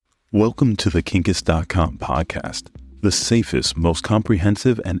Welcome to the Kinkist.com podcast, the safest, most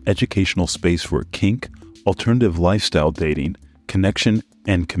comprehensive and educational space for kink, alternative lifestyle dating, connection,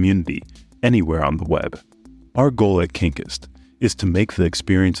 and community anywhere on the web. Our goal at Kinkist is to make the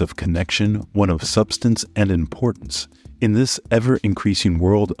experience of connection one of substance and importance in this ever-increasing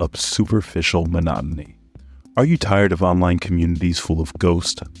world of superficial monotony. Are you tired of online communities full of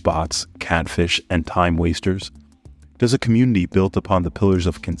ghosts, bots, catfish, and time wasters? Does a community built upon the pillars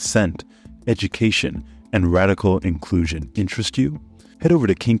of consent, education, and radical inclusion interest you? Head over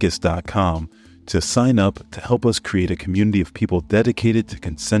to Kinkist.com to sign up to help us create a community of people dedicated to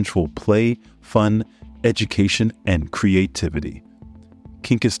consensual play, fun, education, and creativity.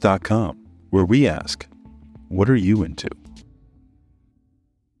 Kinkist.com, where we ask, what are you into?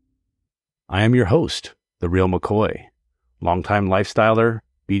 I am your host, The Real McCoy, longtime lifestyler,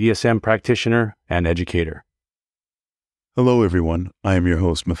 BDSM practitioner, and educator. Hello, everyone. I am your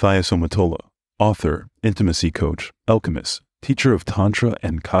host, Matthias Omatola, author, intimacy coach, alchemist, teacher of Tantra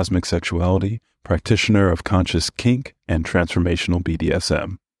and cosmic sexuality, practitioner of conscious kink, and transformational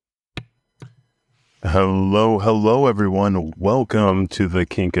BDSM. Hello, everyone. Welcome to the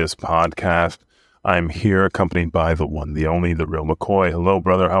Kinkist podcast. I'm here accompanied by the one, the only, the real McCoy. Hello,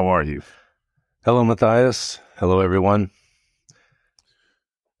 brother. How are you? Hello, Matthias. Hello, everyone.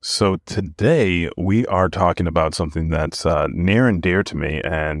 So today we are talking about something that's near and dear to me,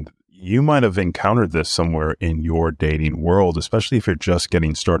 and you might have encountered this somewhere in your dating world, especially if you're just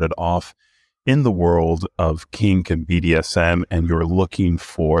getting started off in the world of kink and BDSM, and you're looking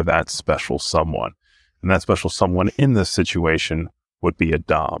for that special someone. And that special someone in this situation would be a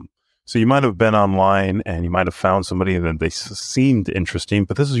dom. So you might have been online and you might have found somebody that they seemed interesting,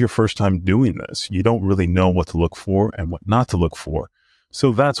 but this is your first time doing this. You don't really know what to look for and what not to look for.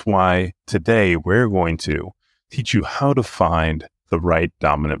 So that's why today we're going to teach you how to find the right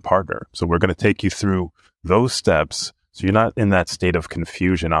dominant partner. So we're going to take you through those steps so you're not in that state of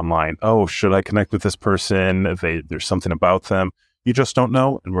confusion online. Oh, should I connect with this person? There's something about them. You just don't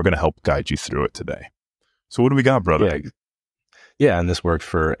know, and we're going to help guide you through it today. So what do we got, brother? Yeah, and this works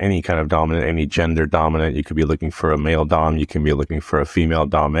for any kind of dominant, any gender dominant. You could be looking for a male dom. You can be looking for a female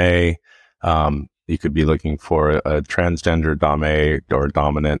dom-a. You could be looking for a transgender dom-a or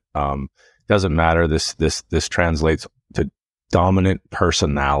dominant. Doesn't matter. This translates to dominant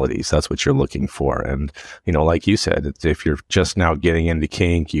personalities. That's what you're looking for. And, like you said, if you're just now getting into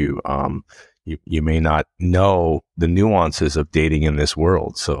kink, you may not know the nuances of dating in this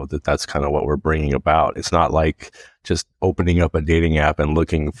world. So that's kind of what we're bringing about. It's not like just opening up a dating app and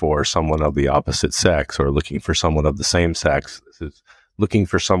looking for someone of the opposite sex or looking for someone of the same sex. This is looking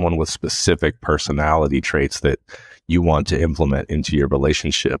for someone with specific personality traits that you want to implement into your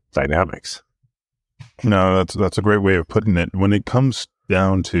relationship dynamics. No, that's a great way of putting it. When it comes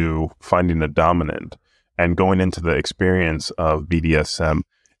down to finding a dominant and going into the experience of BDSM,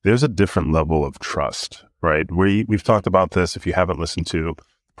 there's a different level of trust, right? We've talked about this. If you haven't listened to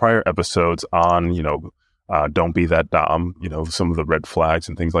prior episodes on, don't be that dom, some of the red flags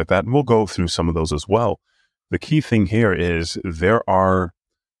and things like that. And we'll go through some of those as well. The key thing here is there's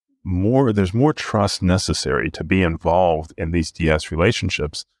more trust necessary to be involved in these DS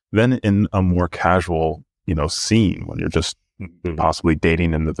relationships than in a more casual, scene when you're just possibly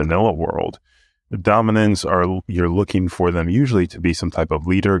dating in the vanilla world. The dominants you're looking for them usually to be some type of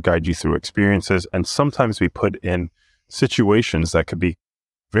leader, guide you through experiences, and sometimes be put in situations that could be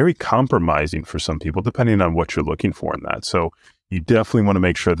very compromising for some people, depending on what you're looking for in that. So you definitely want to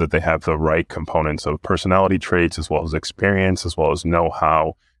make sure that they have the right components of personality traits, as well as experience, as well as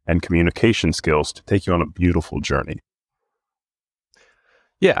know-how and communication skills to take you on a beautiful journey.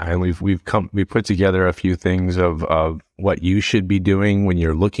 Yeah, and we put together a few things of what you should be doing when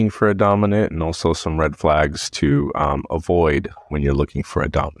you're looking for a dominant, and also some red flags to avoid when you're looking for a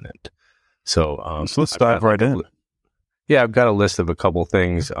dominant. So let's dive right in. Yeah, I've got a list of a couple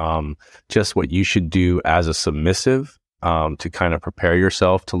things, just what you should do as a submissive to kind of prepare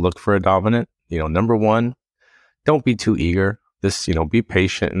yourself to look for a dominant. Number one, don't be too eager. Be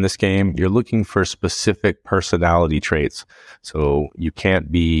patient in this game. You're looking for specific personality traits. So you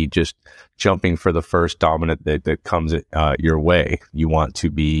can't be just jumping for the first dominant that comes your way. You want to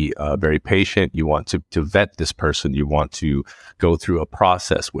be very patient. You want to vet this person. You want to go through a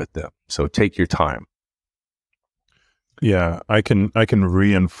process with them. So take your time. Yeah, I can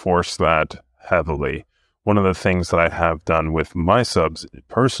reinforce that heavily. One of the things that I have done with my subs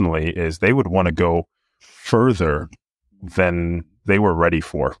personally is they would want to go further than they were ready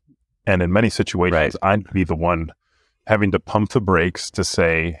for. And in many situations, I'd be the one having to pump the brakes to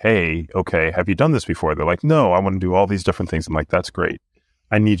say, hey, okay, have you done this before? They're like, no, I want to do all these different things. I'm like, that's great.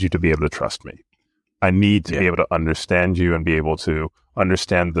 I need you to be able to trust me. I need to be able to understand you and be able to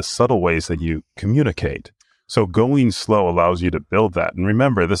understand the subtle ways that you communicate. So going slow allows you to build that. And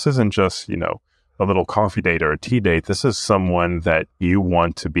remember, this isn't just, a little coffee date or a tea date. This is someone that you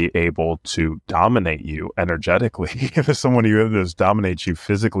want to be able to dominate you energetically. If it's someone who just dominates you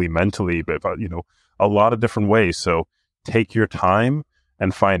physically, mentally, but, a lot of different ways. So take your time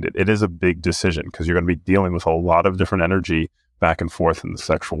and find it. It is a big decision because you're going to be dealing with a lot of different energy back and forth in the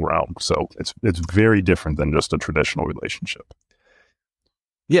sexual realm. So it's very different than just a traditional relationship.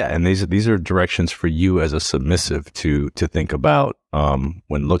 Yeah, and these are directions for you as a submissive to think about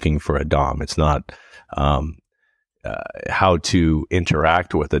when looking for a dom. It's not how to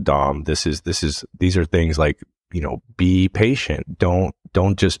interact with a dom. These are things like, be patient. Don't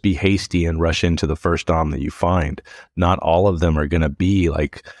just be hasty and rush into the first dom that you find. Not all of them are going to be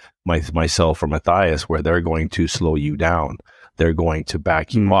like myself or Matthias, where they're going to slow you down. They're going to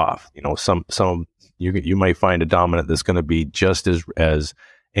back you off. Some you might find a dominant that's going to be just as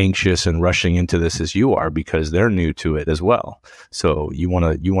anxious and rushing into this as you are because they're new to it as well. So you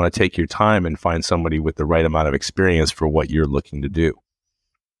want to take your time and find somebody with the right amount of experience for what you're looking to do.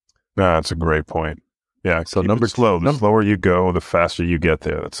 That's a great point. Yeah. So the slower you go, the faster you get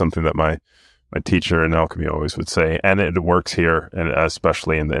there. That's something that my teacher in alchemy always would say, and it works here, and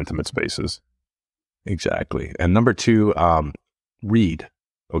especially in the intimate spaces. Exactly. And number 2, read.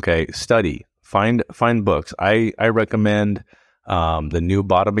 Okay, study. Find books. I recommend the new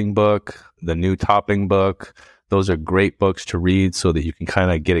bottoming book, the new topping book. Those are great books to read so that you can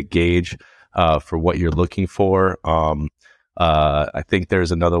kind of get a gauge for what you're looking for. I think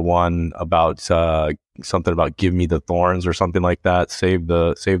there's another one about something about give me the thorns or something like that. Save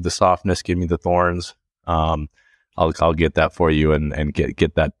the softness, give me the thorns. I'll get that for you and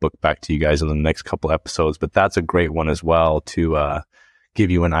get that book back to you guys in the next couple episodes. But that's a great one as well to give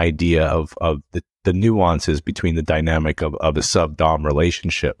you an idea of the nuances between the dynamic of a sub-dom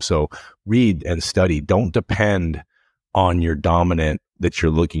relationship. So read and study. Don't depend on your dominant that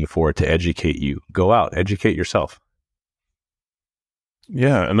you're looking for to educate you. Go out, educate yourself.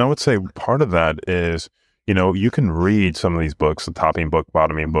 Yeah, and I would say part of that is, you can read some of these books, the topping book,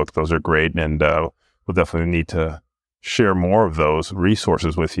 bottoming book. Those are great, and we'll definitely need to share more of those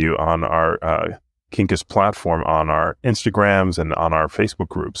resources with you on our Kinkus platform, on our Instagrams and on our Facebook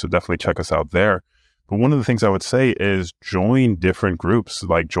group. So definitely check us out there. But one of the things I would say is join different groups,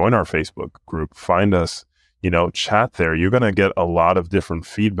 like join our Facebook group, find us, chat there. You're going to get a lot of different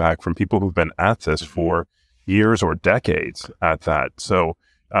feedback from people who've been at this for years or decades at that. So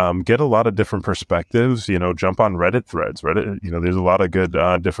get a lot of different perspectives, jump on Reddit threads. Reddit, there's a lot of good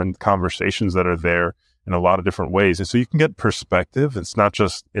different conversations that are there in a lot of different ways. And so you can get perspective. It's not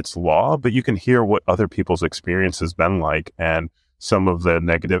just its law, but you can hear what other people's experience has been like and some of the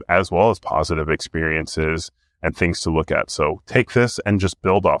negative as well as positive experiences and things to look at. So take this and just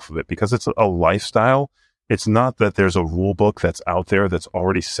build off of it because it's a lifestyle. It's not that there's a rule book that's out there that's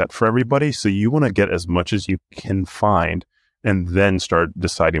already set for everybody. So you want to get as much as you can find and then start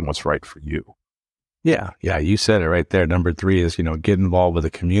deciding what's right for you. Yeah, you said it right there. Number 3 is, get involved with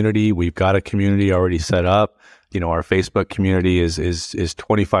a community. We've got a community already set up. Our Facebook community is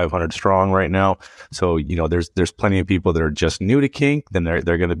 2,500 strong right now. So, there's plenty of people that are just new to kink. Then they're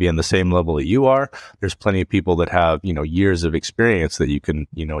going to be in the same level that you are. There's plenty of people that have, years of experience that you can,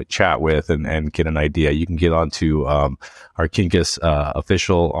 chat with and get an idea. You can get onto our Kinkus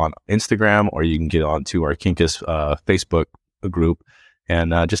official on Instagram, or you can get onto our Kinkus Facebook group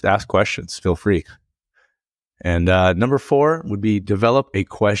and just ask questions. Feel free. And number 4 would be develop a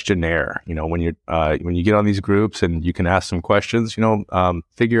questionnaire. When you get on these groups and you can ask some questions,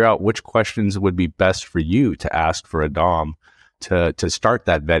 figure out which questions would be best for you to ask for a dom to start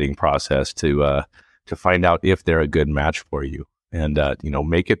that vetting process to find out if they're a good match for you, and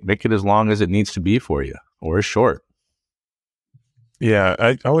make it as long as it needs to be for you, or as short. Yeah,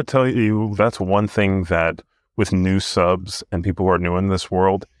 I would tell you that's one thing that with new subs and people who are new in this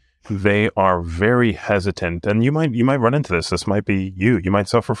world, they are very hesitant, and you might run into this. This might be you might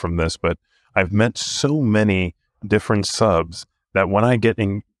suffer from this, but I've met so many different subs that when I get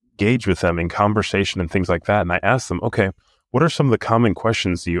engaged with them in conversation and things like that, and I ask them, okay, what are some of the common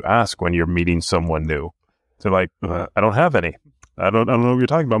questions that you ask when you're meeting someone new? They're like, I don't have any. I don't know what you're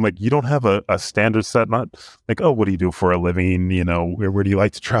talking about. I'm like, you don't have a standard set, not like, oh, what do you do for a living? Where do you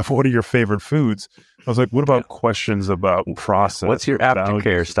like to travel? What are your favorite foods? I was like, what about questions about process? What's your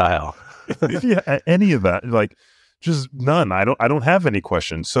aftercare style? Yeah, any of that. Like, just none. I don't have any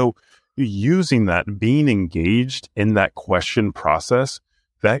questions. So using that, being engaged in that question process,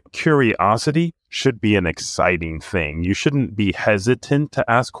 that curiosity should be an exciting thing. You shouldn't be hesitant to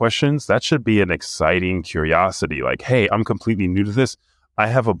ask questions. That should be an exciting curiosity. Like, hey, I'm completely new to this. I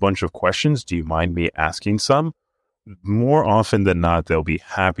have a bunch of questions. Do you mind me asking some? More often than not, they'll be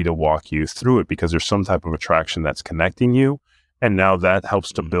happy to walk you through it because there's some type of attraction that's connecting you. And now that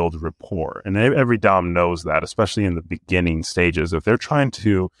helps to build rapport. And every Dom knows that, especially in the beginning stages. If they're trying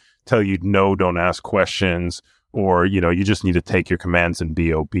to tell you, no, don't ask questions, or, you just need to take your commands and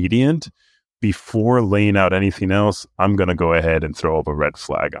be obedient, before laying out anything else, I'm going to go ahead and throw up a red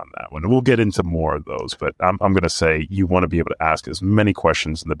flag on that one. We'll get into more of those, but I'm going to say you want to be able to ask as many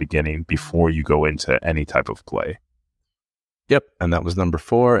questions in the beginning before you go into any type of play. Yep. And that was number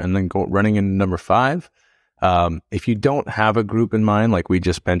 4. And then running into number 5. If you don't have a group in mind, like we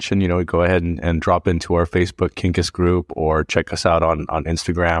just mentioned, go ahead and drop into our Facebook Kinkus group or check us out on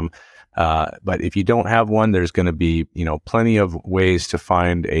Instagram. But if you don't have one, there's going to be, plenty of ways to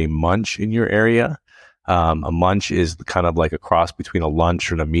find a munch in your area. A munch is kind of like a cross between a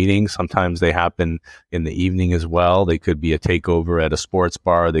lunch and a meeting. Sometimes they happen in the evening as well. They could be a takeover at a sports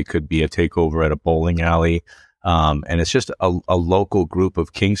bar. They could be a takeover at a bowling alley. And it's just a local group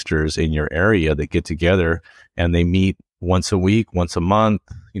of Kinksters in your area that get together and they meet once a week, once a month,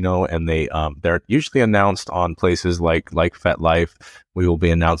 and they're usually announced on places like FetLife. We will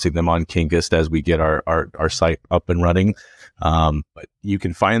be announcing them on Kinkist as we get our site up and running. But you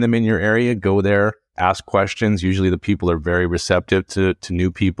can find them in your area, go there, ask questions. Usually the people are very receptive to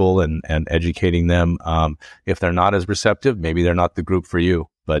new people and educating them. If they're not as receptive, maybe they're not the group for you.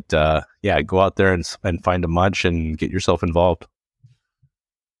 But go out there and find a munch and get yourself involved.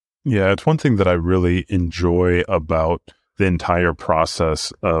 Yeah, it's one thing that I really enjoy about the entire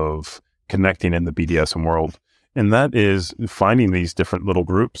process of connecting in the BDSM world. And that is finding these different little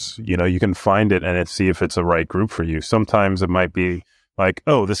groups. You can find it and see if it's a right group for you. Sometimes it might be like,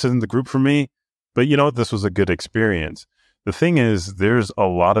 oh, this isn't the group for me, but this was a good experience. The thing is, there's a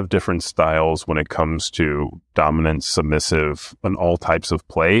lot of different styles when it comes to dominant, submissive, and all types of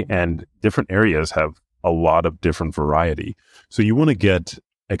play, and different areas have a lot of different variety. So you want to get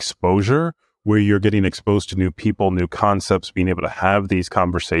exposure where you're getting exposed to new people, new concepts, being able to have these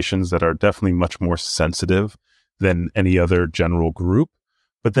conversations that are definitely much more sensitive than any other general group.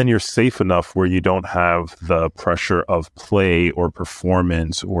 But then you're safe enough where you don't have the pressure of play or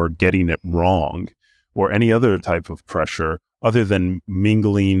performance or getting it wrong or any other type of pressure other than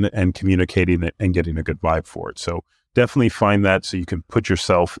mingling and communicating it and getting a good vibe for it. So definitely find that so you can put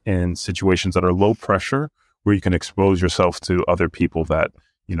yourself in situations that are low pressure where you can expose yourself to other people that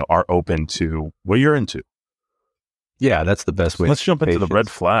are open to what you're into. Yeah, that's the best way. Let's jump into the red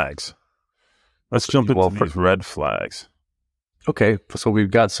flags. Let's jump into these red flags. Okay, so we've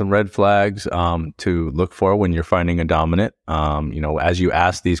got some red flags to look for when you're finding a dominant. As you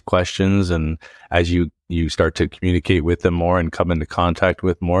ask these questions and as you start to communicate with them more and come into contact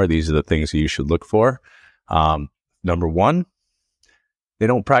with more, these are the things that you should look for. Number 1, they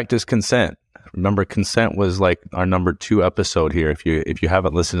don't practice consent. Remember, consent was like our number 2 episode here. If you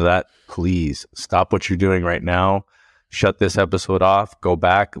haven't listened to that, please stop what you're doing right now. Shut this episode off, go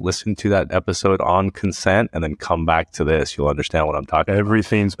back, listen to that episode on consent, and then come back to this. You'll understand what I'm talking about.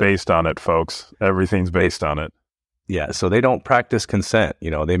 Everything's based on it, folks. Everything's based on it. Yeah, so they don't practice consent.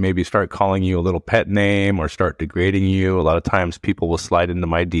 They maybe start calling you a little pet name or start degrading you. A lot of times people will slide into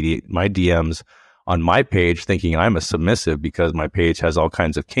my DMs on my page thinking I'm a submissive because my page has all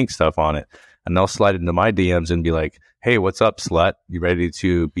kinds of kink stuff on it. And they'll slide into my DMs and be like, hey, what's up, slut? You ready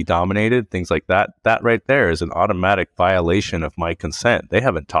to be dominated? Things like that. That right there is an automatic violation of my consent. They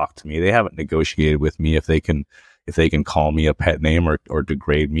haven't talked to me. They haven't negotiated with me if they can call me a pet name or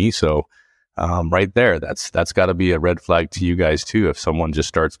degrade me. So right there, that's got to be a red flag to you guys too. If someone just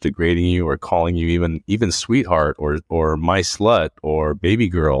starts degrading you or calling you even sweetheart or my slut or baby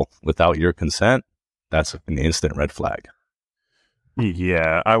girl without your consent, that's an instant red flag.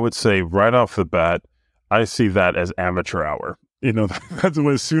 Yeah, I would say right off the bat, I see that as amateur hour. That's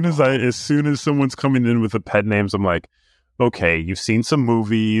as soon as someone's coming in with the pet names, I'm like, okay, you've seen some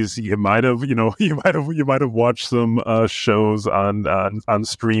movies, you might have watched some shows on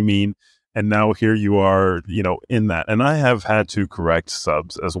streaming, and now here you are, in that. And I have had to correct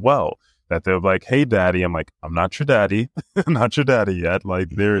subs as well. That they're like, hey, daddy. I'm like, I'm not your daddy. I'm not your daddy yet.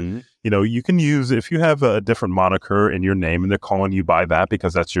 Like you can use, if you have a different moniker in your name and they're calling you by that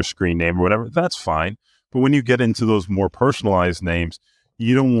because that's your screen name or whatever, that's fine. But when you get into those more personalized names,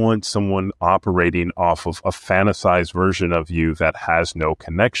 you don't want someone operating off of a fantasized version of you that has no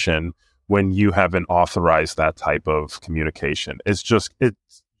connection when you haven't authorized that type of communication. It's just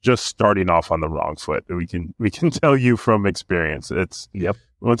starting off on the wrong foot. We can tell you from experience.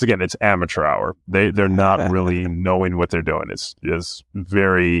 once again, it's amateur hour. They're not really knowing what they're doing. It's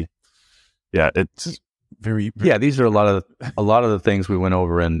very, it's very, yeah. These are a lot of the things we went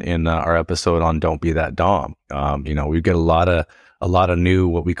over in our episode on Don't Be That Dom. We get a lot of new,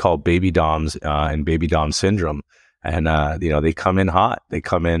 what we call baby doms, and baby dom syndrome. And, they come in hot. They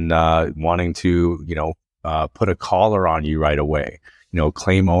come in, wanting to, put a collar on you right away,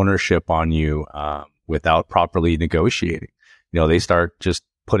 claim ownership on you, without properly negotiating. They start just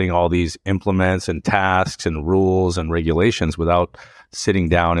putting all these implements and tasks and rules and regulations without sitting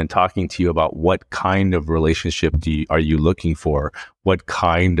down and talking to you about what kind of relationship are you looking for? What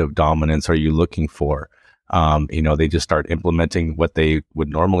kind of dominance are you looking for? They just start implementing what they would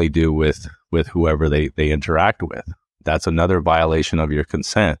normally do with whoever they interact with. That's another violation of your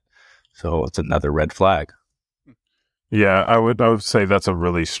consent. So it's another red flag. Yeah, I would say that's a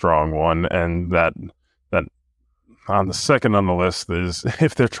really strong one. And that on the second on the list is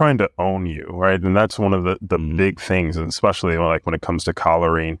if they're trying to own you, right? And that's one of the big things, and especially like when it comes to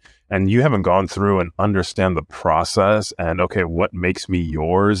collaring, and you haven't gone through and understand the process and, okay, what makes me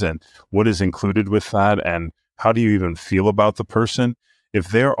yours and what is included with that and how do you even feel about the person? If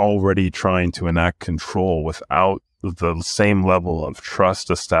they're already trying to enact control without the same level of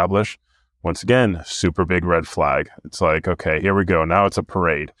trust established, once again, super big red flag. It's like, okay, here we go. Now it's a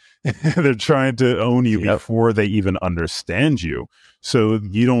parade. They're trying to own you before they even understand you. So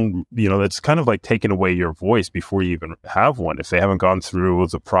you don't, that's kind of like taking away your voice before you even have one. If they haven't gone through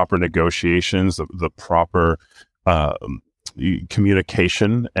the proper negotiations, the proper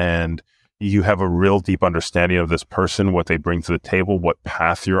communication, and you have a real deep understanding of this person, what they bring to the table, what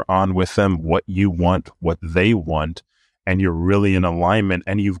path you're on with them, what you want, what they want, and you're really in alignment,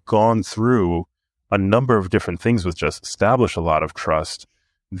 and you've gone through a number of different things which just establish a lot of trust,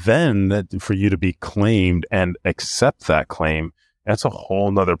 then for you to be claimed and accept that claim, that's a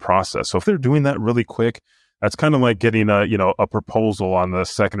whole nother process. So if they're doing that really quick, that's kind of like getting a proposal on the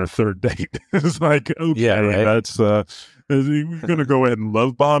second or third date. It's like, okay, right? That's you're gonna go ahead and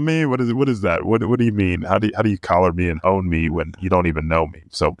love bomb me? What is that? What do you mean? How do you collar me and own me when you don't even know me?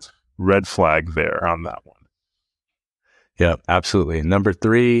 So red flag there on that one. Yeah, absolutely. Number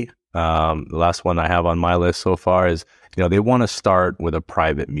 3, the last one I have on my list so far is, they want to start with a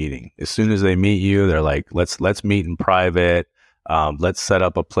private meeting. As soon as they meet you, they're like, let's meet in private. Let's set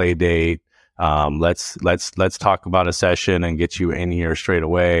up a play date. Let's talk about a session and get you in here straight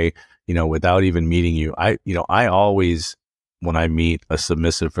away, without even meeting you. I always, when I meet a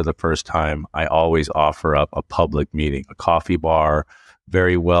submissive for the first time, I always offer up a public meeting, a coffee bar,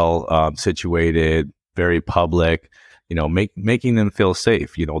 very well situated, very public. Making them feel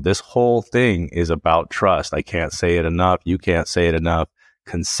safe. This whole thing is about trust. I can't say it enough. You can't say it enough.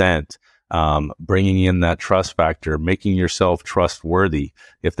 Consent, bringing in that trust factor, making yourself trustworthy.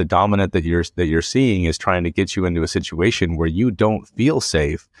 If the dominant that you're seeing is trying to get you into a situation where you don't feel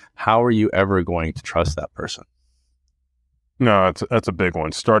safe, how are you ever going to trust that person? No, that's a big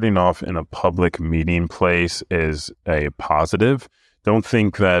one. Starting off in a public meeting place is a positive. Don't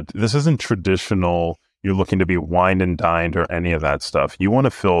think that this isn't traditional. You're looking to be wined and dined or any of that stuff. You want to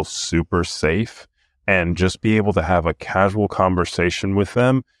feel super safe and just be able to have a casual conversation with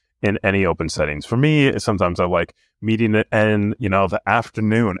them in any open settings. For me, sometimes I like meeting in, the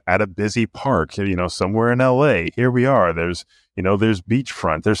afternoon at a busy park, somewhere in LA. Here we are. There's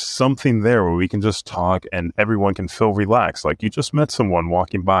beachfront. There's something there where we can just talk and everyone can feel relaxed. Like you just met someone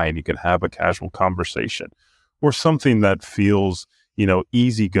walking by and you can have a casual conversation or something that feels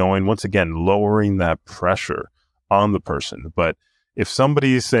easygoing, once again, lowering that pressure on the person. But if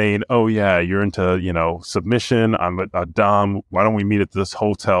somebody is saying, oh yeah, you're into, submission, I'm a dom, why don't we meet at this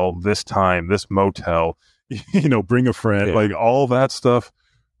hotel, this time, this motel, bring a friend, like all that stuff,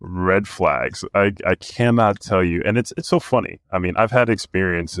 red flags. I cannot tell you. And it's so funny. I mean, I've had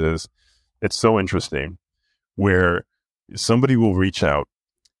experiences, it's so interesting, where somebody will reach out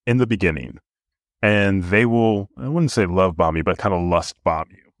in the beginning and they will, I wouldn't say love bomb you, but kind of lust bomb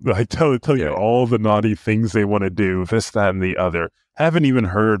you. I tell you all the naughty things they want to do, this, that, and the other. Haven't even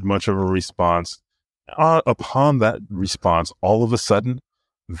heard much of a response. Upon that response, all of a sudden,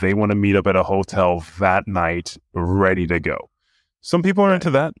 they want to meet up at a hotel that night, ready to go. Some people are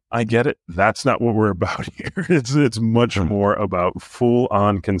into that. I get it. That's not what we're about here. It's much more about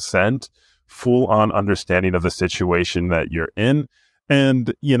full-on consent, full-on understanding of the situation that you're in,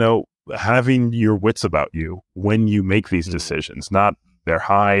 and, having your wits about you when you make these decisions. Not they're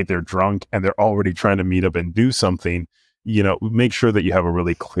high, they're drunk, and they're already trying to meet up and do something. Make sure that you have a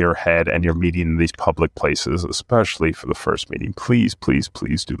really clear head and you're meeting in these public places, especially for the first meeting. Please, please,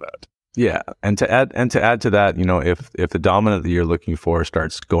 please do that. Yeah, and to add to that, if the dominant that you're looking for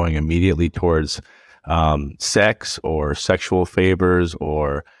starts going immediately towards sex or sexual favors,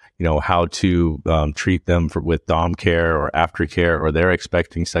 or how to treat them with dom care or aftercare, or they're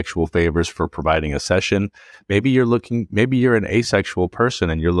expecting sexual favors for providing a session. Maybe you're an asexual person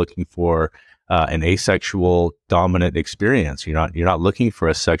and you're looking for an asexual dominant experience. You're not looking for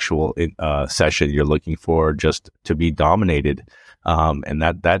a sexual session. You're looking for just to be dominated, and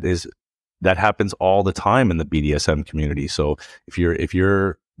that happens all the time in the BDSM community. So if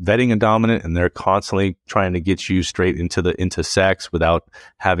you're vetting a dominant and they're constantly trying to get you straight into sex without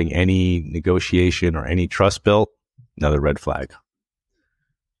having any negotiation or any trust built, another red flag.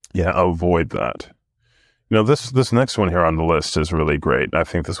 Yeah, avoid that. This next one here on the list is really great. I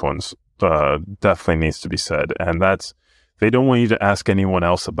think this one's definitely needs to be said, and that's they don't want you to ask anyone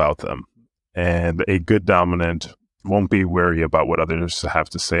else about them. And a good dominant won't be wary about what others have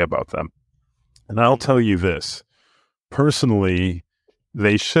to say about them. And I'll tell you this, personally,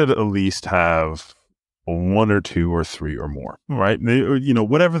 they should at least have one or two or three or more, right?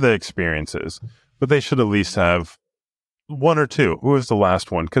 Whatever the experience is, but they should at least have one or two. Who was the last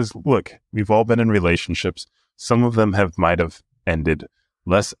one? Because look, we've all been in relationships. Some of them might have ended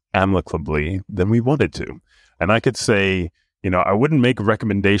less amicably than we wanted to. And I could say, I wouldn't make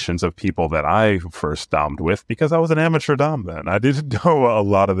recommendations of people that I first dommed with because I was an amateur dom then. I didn't know a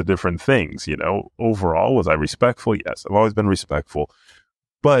lot of the different things, Overall, was I respectful? Yes, I've always been respectful.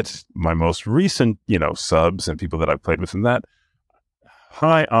 But my most recent, subs and people that I've played with in that,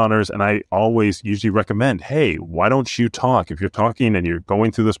 high honors, and I always usually recommend, hey, why don't you talk? If you're talking and you're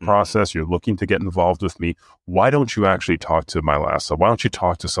going through this process, you're looking to get involved with me, why don't you actually talk to my last sub? Why don't you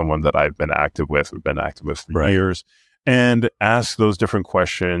talk to someone that I've been active with for years? And ask those different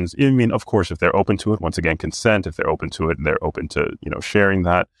questions. I mean, of course, if they're open to it, once again, consent, if they're open to it and they're open to, sharing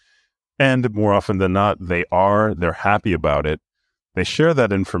that. And more often than not, they're happy about it. They share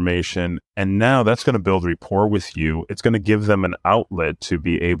that information. And now that's going to build rapport with you. It's going to give them an outlet to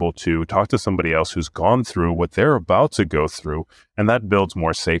be able to talk to somebody else who's gone through what they're about to go through. And that builds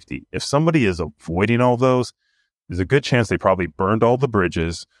more safety. If somebody is avoiding all those, there's a good chance they probably burned all the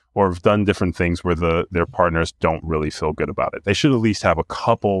bridges or have done different things where their partners don't really feel good about it. They should at least have a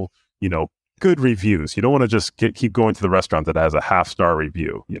couple, good reviews. You don't want to just keep going to the restaurant that has a 0.5-star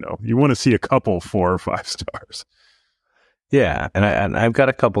review. You want to see a couple 4 or 5 stars. Yeah, and I've got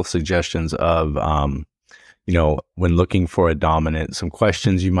a couple suggestions of, when looking for a dominant, some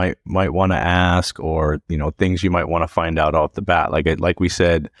questions you might want to ask, or things you might want to find out off the bat. Like we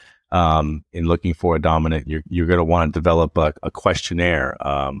said. In looking for a dominant, you're going to want to develop a questionnaire,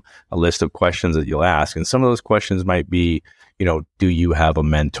 a list of questions that you'll ask. And some of those questions might be, do you have a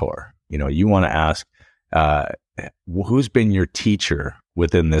mentor? You want to ask, who's been your teacher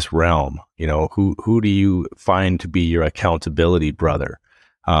within this realm? Who do you find to be your accountability brother?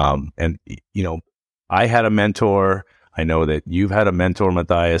 And I had a mentor. I know that you've had a mentor,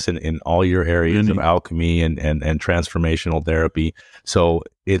 Matthias, in all your areas of alchemy and transformational therapy. So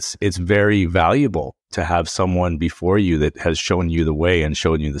it's very valuable to have someone before you that has shown you the way and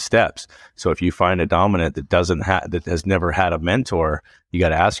shown you the steps. So if you find a dominant that has never had a mentor, you got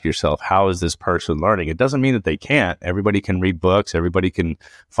to ask yourself, how is this person learning? It doesn't mean that they can't. Everybody can read books. Everybody can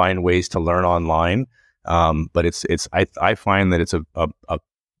find ways to learn online. But I find that it's a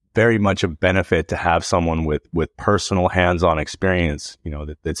very much a benefit to have someone with personal hands-on experience,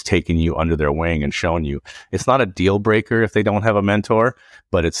 that's taken you under their wing and shown you. It's not a deal breaker if they don't have a mentor,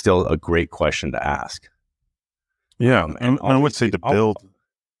 but it's still a great question to ask. Yeah. And I would say to build,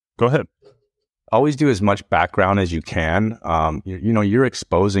 go ahead. Always do as much background as you can. You're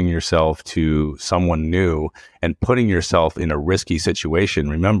exposing yourself to someone new and putting yourself in a risky situation.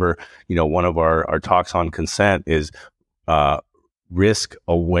 Remember, one of our talks on consent is, risk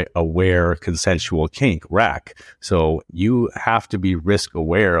aware consensual kink, RAC. So you have to be risk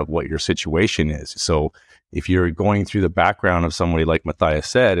aware of what your situation is. So if you're going through the background of somebody like Matthias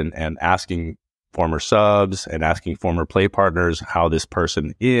said, and asking former subs and asking former play partners how this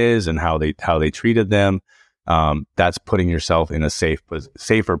person is and how they treated them, that's putting yourself in a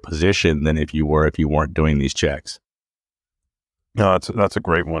safer position than if you weren't doing these checks. No, that's a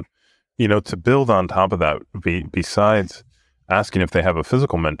great one. To build on top of that, besides asking if they have a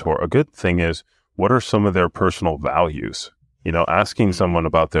physical mentor, a good thing is, what are some of their personal values? Asking someone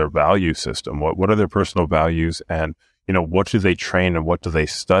about their value system. What are their personal values, and what do they train and what do they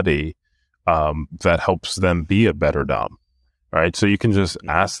study that helps them be a better dom, right? So you can just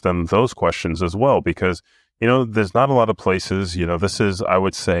ask them those questions as well, because there's not a lot of places. This is, I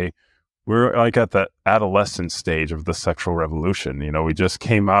would say, we're like at the adolescent stage of the sexual revolution. We just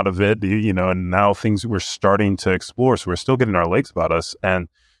came out of it, and now we're starting to explore. So we're still getting our legs about us. And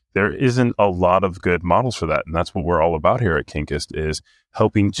there isn't a lot of good models for that. And that's what we're all about here at Kinkist, is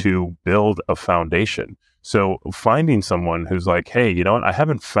helping to build a foundation. So finding someone who's like, hey, you know what? I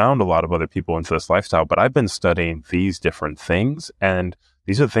haven't found a lot of other people into this lifestyle, but I've been studying these different things. And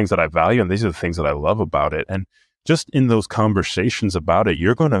these are the things that I value. And these are the things that I love about it. And just in those conversations about it,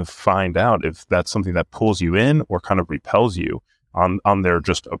 you're going to find out if that's something that pulls you in or kind of repels you on their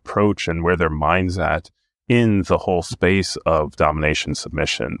just approach and where their mind's at in the whole space of domination,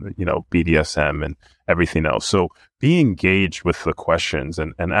 submission, BDSM and everything else. So be engaged with the questions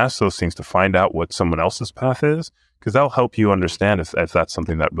and ask those things to find out what someone else's path is, because that'll help you understand if that's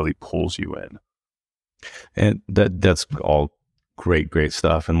something that really pulls you in. And that's all great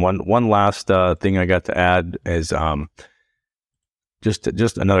stuff. And one last thing I got to add is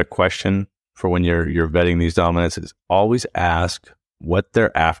just another question for when you're vetting these dominants is always ask what their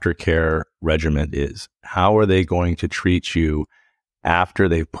aftercare regimen is. How are they going to treat you after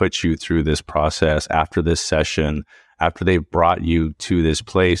they've put you through this process, after this session, after they've brought you to this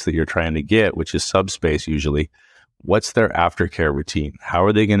place that you're trying to get, which is subspace usually? What's their aftercare routine? How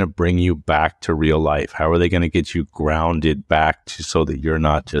are they going to bring you back to real life? How are they going to get you grounded back so that you're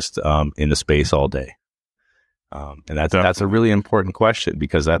not just in the space all day? And that's a really important question,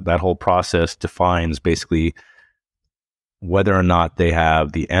 because that whole process defines basically whether or not they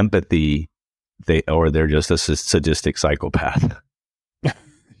have the empathy or they're just a sadistic psychopath.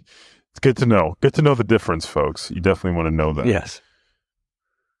 It's good to know. Good to know the difference, folks. You definitely want to know that. Yes.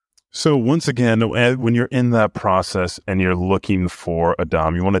 So once again, when you're in that process and you're looking for a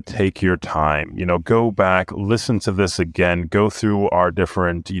dom, you want to take your time, go back, listen to this again, go through our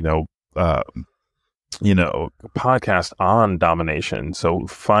different, podcast on domination. So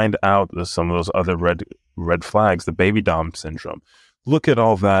find out some of those other red flags, the baby dom syndrome. Look at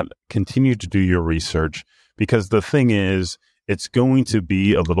all that, continue to do your research, because the thing is, it's going to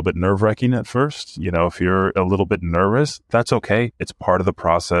be a little bit nerve-wracking at first. If you're a little bit nervous, that's okay. It's part of the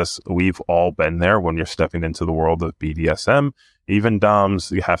process. We've all been there when you're stepping into the world of BDSM. Even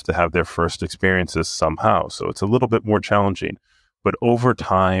doms, you have to have their first experiences somehow. So it's a little bit more challenging. But over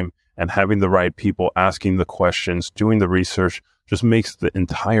time, and having the right people asking the questions, doing the research, just makes the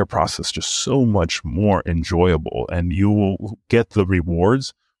entire process just so much more enjoyable. And you will get the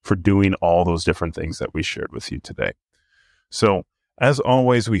rewards for doing all those different things that we shared with you today. So, as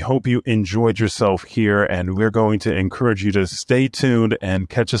always, we hope you enjoyed yourself here, and we're going to encourage you to stay tuned and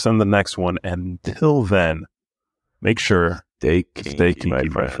catch us on the next one. And until then, make sure stay kinky,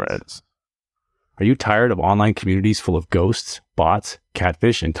 my friends. Are you tired of online communities full of ghosts, bots,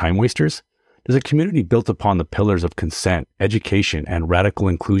 catfish, and time wasters? Does a community built upon the pillars of consent, education, and radical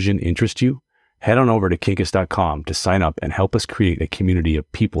inclusion interest you? Head on over to Kinkist.com to sign up and help us create a community of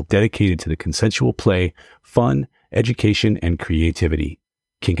people dedicated to the consensual play, fun, education, and creativity.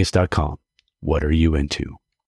 Kinkist.com. What are you into?